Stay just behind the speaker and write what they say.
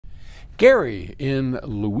Gary in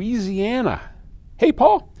Louisiana. Hey,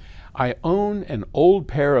 Paul, I own an old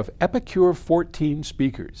pair of Epicure 14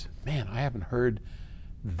 speakers. Man, I haven't heard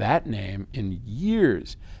that name in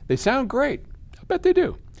years. They sound great. I bet they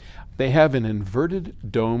do. They have an inverted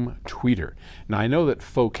dome tweeter. Now, I know that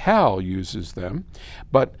Focal uses them,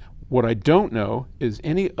 but what I don't know is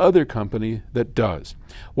any other company that does.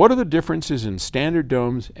 What are the differences in standard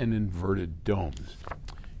domes and inverted domes? I'm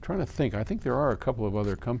trying to think. I think there are a couple of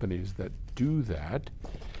other companies that do that,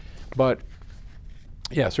 but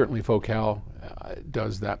yeah, certainly Focal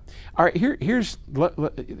does that. All right, here's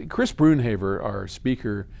Chris Brunhaver, our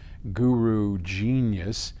speaker guru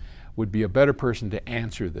genius, would be a better person to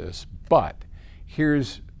answer this, but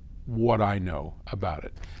here's what I know about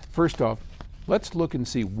it. First off, let's look and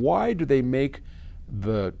see, why do they make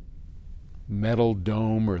the metal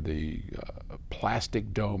dome or the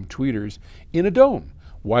plastic dome tweeters in a dome?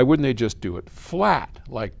 Why wouldn't they just do it flat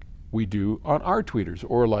like we do on our tweeters,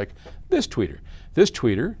 or like this tweeter? This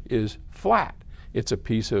tweeter is flat. It's a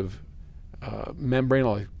piece of membrane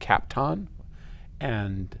like Kapton,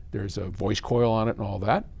 and there's a voice coil on it and all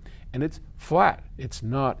that, and it's flat. It's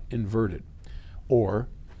not inverted. Or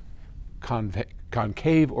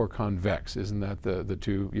concave or convex, isn't that the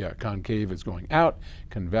two? Yeah, concave is going out,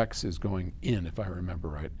 convex is going in, if I remember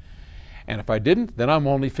right. And if I didn't, then I'm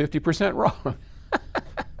only 50% wrong.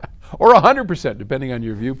 Or 100%, depending on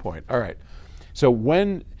your viewpoint. All right, so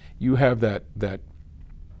when you have that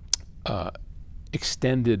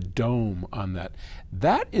extended dome on that,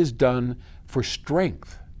 that is done for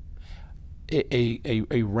strength.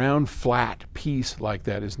 A round, flat piece like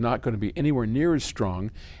that is not going to be anywhere near as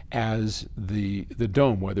strong as the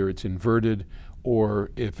dome, whether it's inverted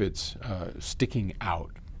or if it's sticking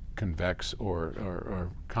out, convex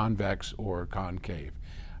or convex or concave.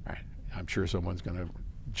 All right, I'm sure someone's going to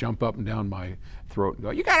jump up and down my throat and go,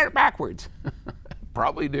 "You got it backwards."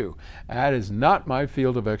 Probably do. That is not my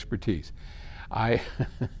field of expertise. I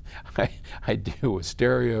deal with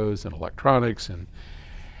stereos and electronics and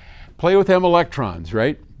play with them electrons,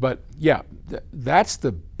 right? But yeah, that's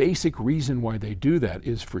the basic reason why they do that,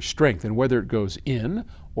 is for strength. And whether it goes in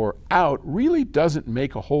or out really doesn't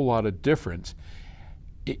make a whole lot of difference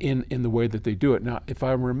in the way that they do it. Now, if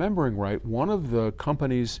I'm remembering right, one of the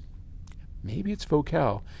companies, maybe it's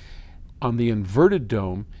Focal, on the inverted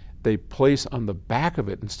dome, they place on the back of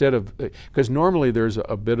it instead of, because normally there's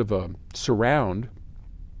a bit of a surround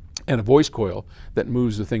and a voice coil that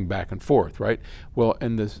moves the thing back and forth, right? Well,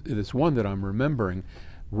 and this one that I'm remembering,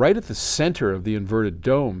 right at the center of the inverted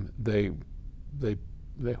dome, they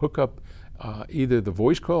hook up either the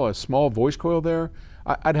voice coil, a small voice coil there.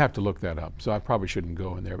 I'd have to look that up, so I probably shouldn't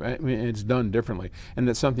go in there. I mean, it's done differently, and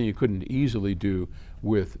that's something you couldn't easily do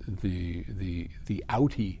with the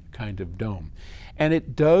outie kind of dome. And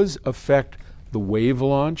it does affect the wave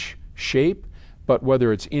launch shape, but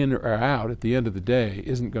whether it's in or out at the end of the day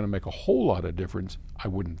isn't going to make a whole lot of difference, I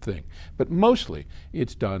wouldn't think. But mostly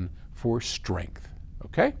it's done for strength.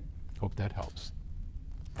 Okay? Hope that helps.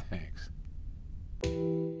 Thanks.